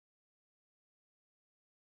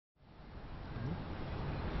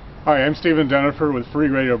Hi, I'm Stephen Dunifer with Free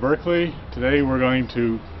Radio Berkeley. Today we're going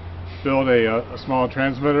to build a small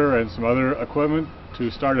transmitter and some other equipment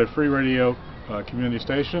to start a free radio community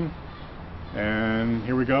station. And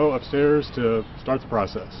here we go upstairs to start the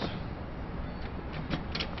process.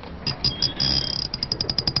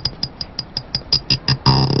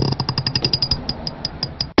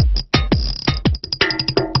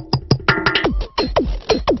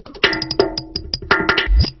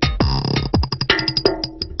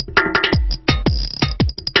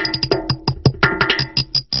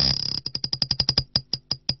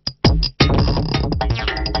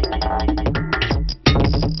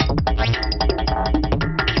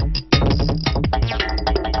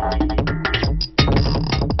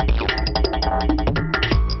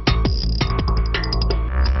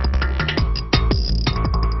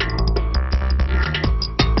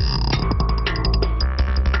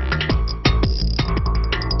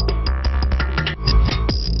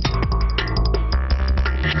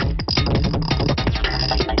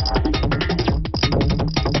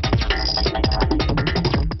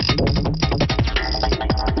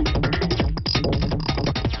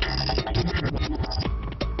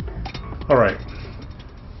 All right,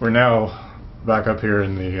 we're now back up here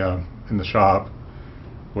in the shop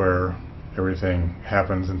where everything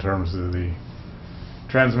happens in terms of the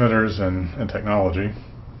transmitters and technology.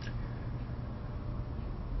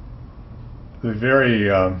 The very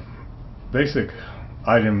basic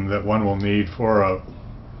item that one will need for a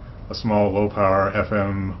small low-power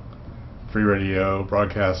FM free radio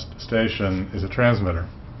broadcast station is a transmitter.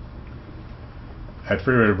 At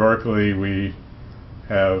Free Radio Berkeley, we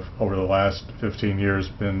have over the last 15 years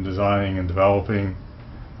been designing and developing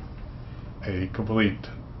a complete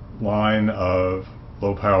line of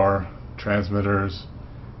low power transmitters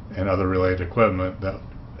and other related equipment that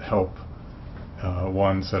help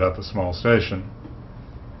one set up a small station.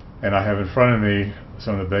 And I have in front of me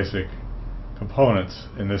some of the basic components.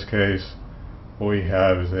 In this case, what we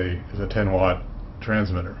have is a 10-watt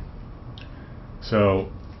transmitter. So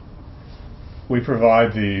we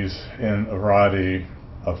provide these in a variety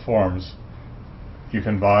of forms. You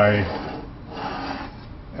can buy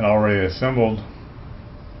an already assembled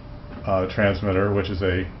transmitter, which is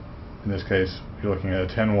in this case, you're looking at a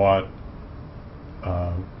 10-watt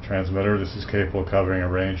transmitter. This is capable of covering a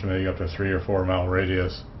range of maybe up to 3 or 4 mile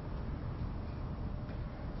radius.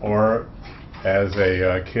 Or as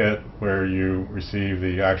a kit where you receive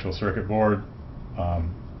the actual circuit board, I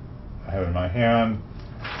have it in my hand,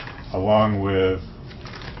 along with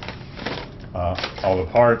all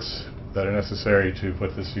the parts that are necessary to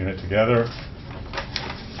put this unit together.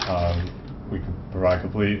 We can provide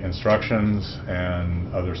complete instructions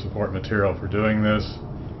and other support material for doing this,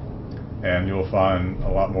 and you'll find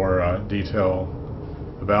a lot more detail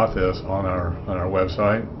about this on our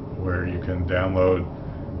website, where you can download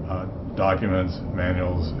documents,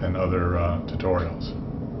 manuals, and other tutorials.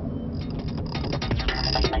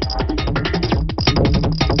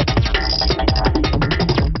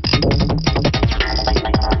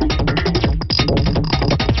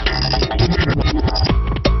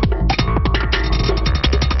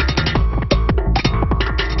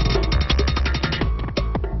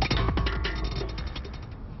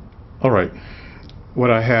 All right, what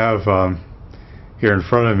I have here in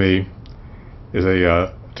front of me is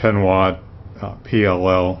a 10-watt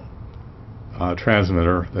PLL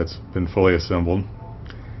transmitter that's been fully assembled.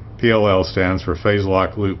 PLL stands for phase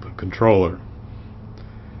lock loop controller.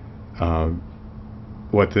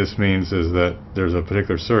 What this means is that there's a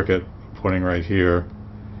particular circuit pointing right here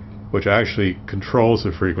which actually controls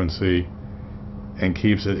the frequency and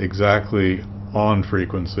keeps it exactly on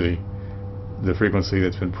frequency, the frequency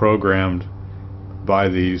that's been programmed by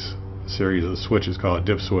these series of switches called a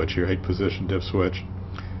dip switch, your 8-position dip switch,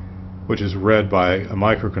 which is read by a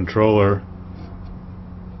microcontroller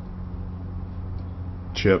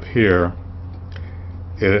chip here.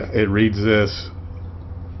 It reads this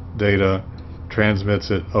data,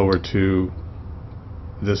 transmits it over to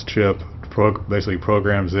this chip, basically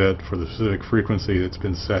programs it for the specific frequency that's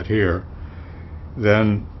been set here.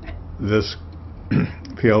 Then this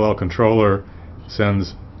PLL controller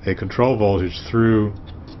sends a control voltage through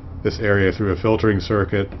this area through a filtering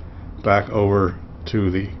circuit back over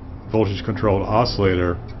to the voltage controlled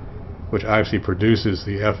oscillator, which actually produces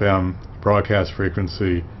the FM broadcast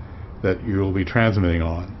frequency that you will be transmitting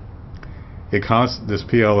on. This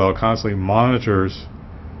PLL constantly monitors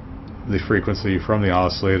the frequency from the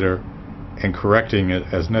oscillator and correcting it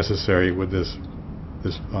as necessary with this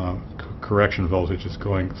correction voltage is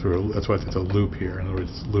going through. That's why it's a loop here. In other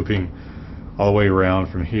words, it's looping all the way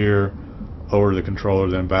around from here over to the controller,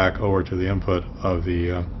 then back over to the input of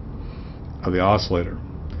the of the oscillator.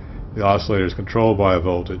 The oscillator is controlled by a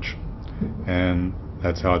voltage, and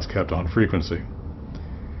that's how it's kept on frequency.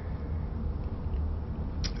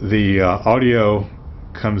 The audio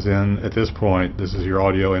comes in at this point. This is your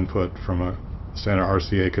audio input from a standard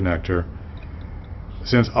RCA connector.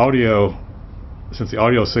 Since the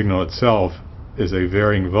audio signal itself is a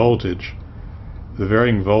varying voltage, the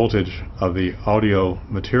varying voltage of the audio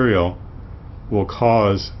material will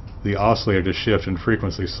cause the oscillator to shift in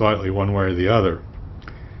frequency slightly one way or the other.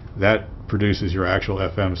 That produces your actual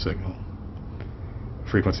FM signal,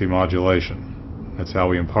 frequency modulation. That's how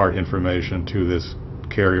we impart information to this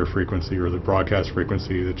carrier frequency or the broadcast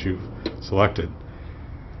frequency that you've selected.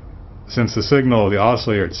 Since the signal of the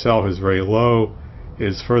oscillator itself is very low, it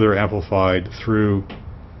is further amplified through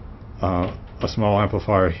a small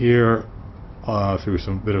amplifier here, through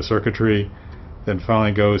some bit of circuitry, then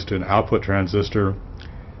finally goes to an output transistor,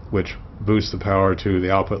 which boosts the power to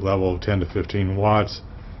the output level of 10 to 15 watts,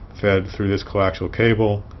 fed through this coaxial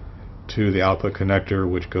cable to the output connector,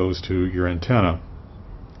 which goes to your antenna.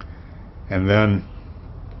 And then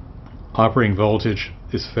operating voltage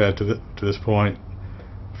is fed to this point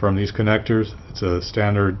from these connectors. It's a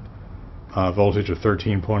standard voltage of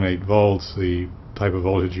 13.8 volts, the type of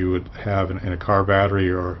voltage you would have in a car battery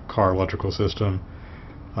or a car electrical system.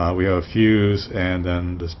 We have a fuse and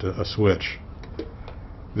then just a switch.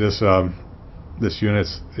 This unit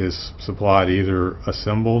is supplied either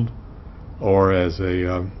assembled or as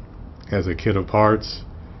a kit of parts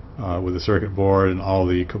with a circuit board and all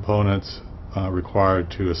the components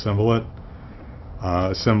required to assemble it.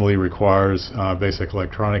 Assembly requires basic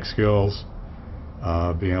electronic skills,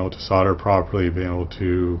 being able to solder properly, being able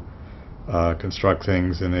to construct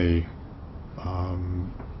things in a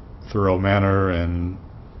thorough manner, and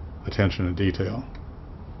attention to detail.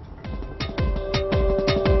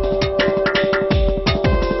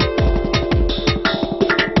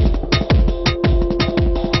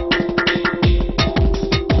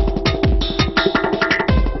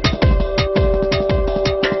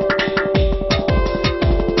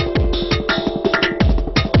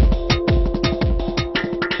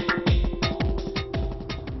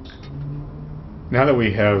 Now that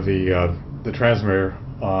we have the transmitter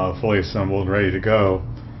fully assembled and ready to go,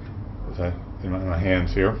 in my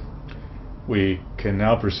hands here, we can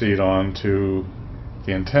now proceed on to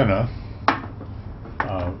the antenna.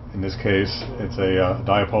 In this case, it's a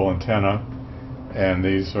dipole antenna, and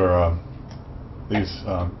these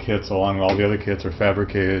kits, along with all the other kits, are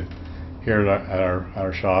fabricated here at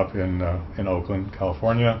our shop in Oakland,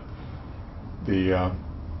 California. The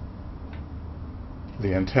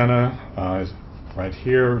antenna is right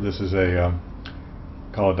here. This is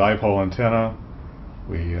called a dipole antenna.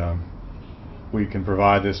 We can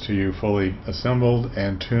provide this to you fully assembled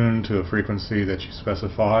and tuned to a frequency that you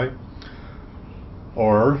specify,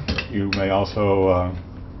 or you may also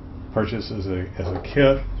purchase as a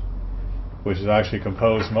kit, which is actually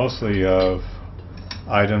composed mostly of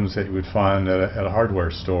items that you would find at a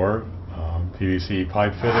hardware store: PVC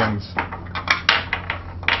pipe fittings,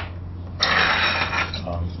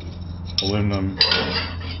 aluminum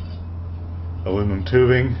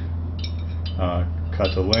tubing,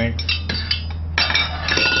 cut to length,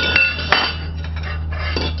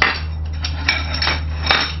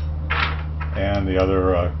 and the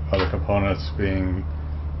other components being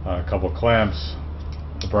a couple clamps,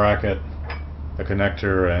 a bracket, a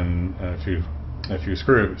connector, and a few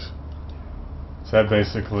screws. So that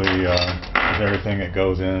basically is everything that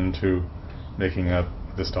goes into making up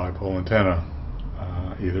this dipole antenna,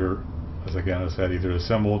 either, as I said, either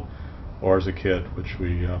assembled or as a kit, which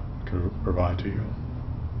we can provide to you.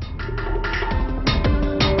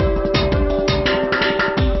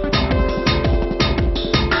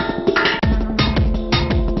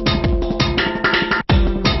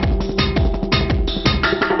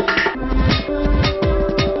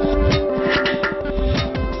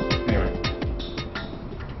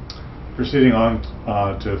 Proceeding on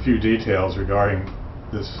to a few details regarding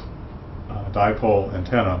this dipole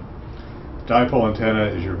antenna. Dipole antenna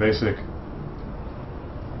is your basic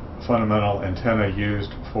fundamental antenna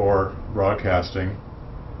used for broadcasting.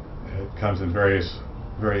 It comes in various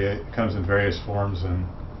forms and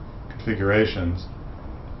configurations,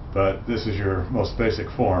 but this is your most basic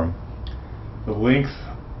form. The length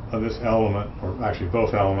of this element, or actually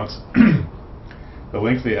both elements, the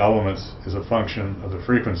length of the elements is a function of the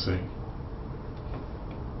frequency.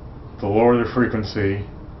 The lower the frequency,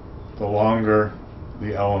 the longer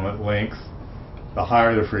the element length. The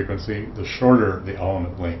higher the frequency, the shorter the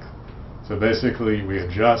element length. So basically, we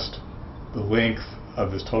adjust the length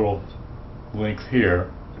of this total length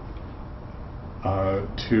here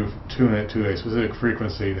to tune it to a specific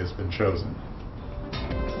frequency that's been chosen.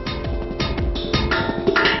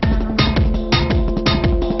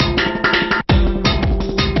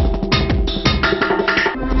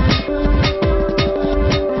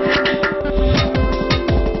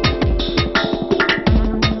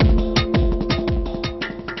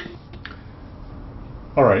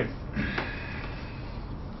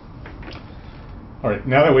 All right,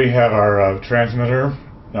 now that we have our transmitter,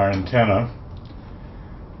 our antenna,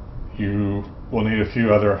 you will need a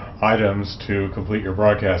few other items to complete your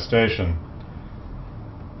broadcast station.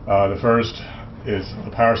 The first is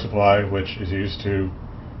the power supply, which is used to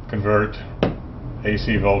convert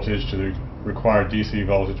AC voltage to the required DC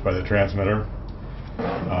voltage by the transmitter.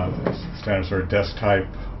 Standard sort of desk-type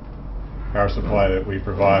power supply that we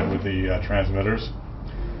provide with the transmitters.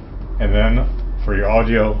 And then for your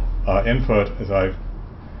audio input,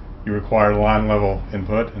 you require line level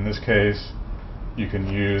input. In this case, you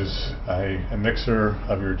can use a mixer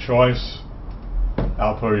of your choice.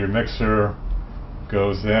 Output of your mixer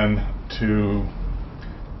goes then to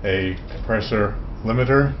a compressor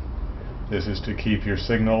limiter. This is to keep your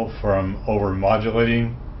signal from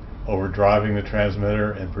over-modulating, over-driving the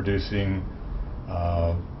transmitter and producing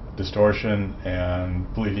distortion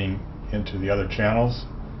and bleeding into the other channels.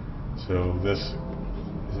 So this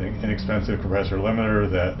is an inexpensive compressor limiter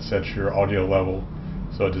that sets your audio level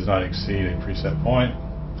so it does not exceed a preset point.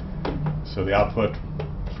 So the output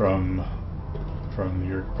from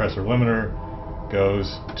your compressor limiter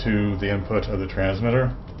goes to the input of the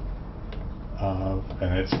transmitter,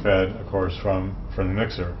 and it's fed, of course, from the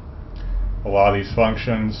mixer. A lot of these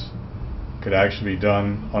functions could actually be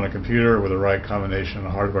done on a computer with the right combination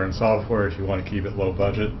of hardware and software if you want to keep it low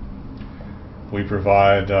budget. We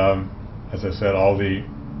provide, as I said, all the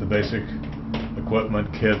basic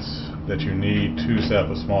equipment kits that you need to set up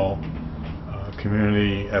a small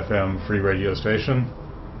community FM free radio station,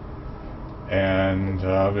 and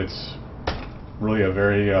it's really a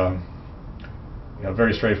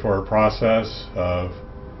very straightforward process of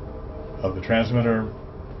the transmitter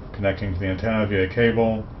connecting to the antenna via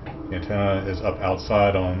cable. The antenna is up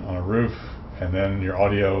outside on a roof, and then your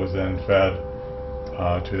audio is then fed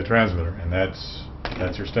to the transmitter, and that's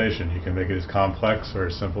your station. You can make it as complex or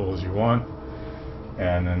as simple as you want,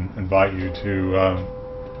 and then invite you to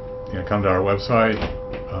come to our website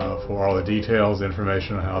for all the details,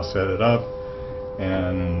 information on how to set it up,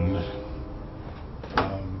 and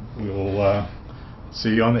we will see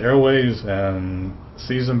you on the airways and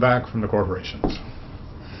seize them back from the corporations.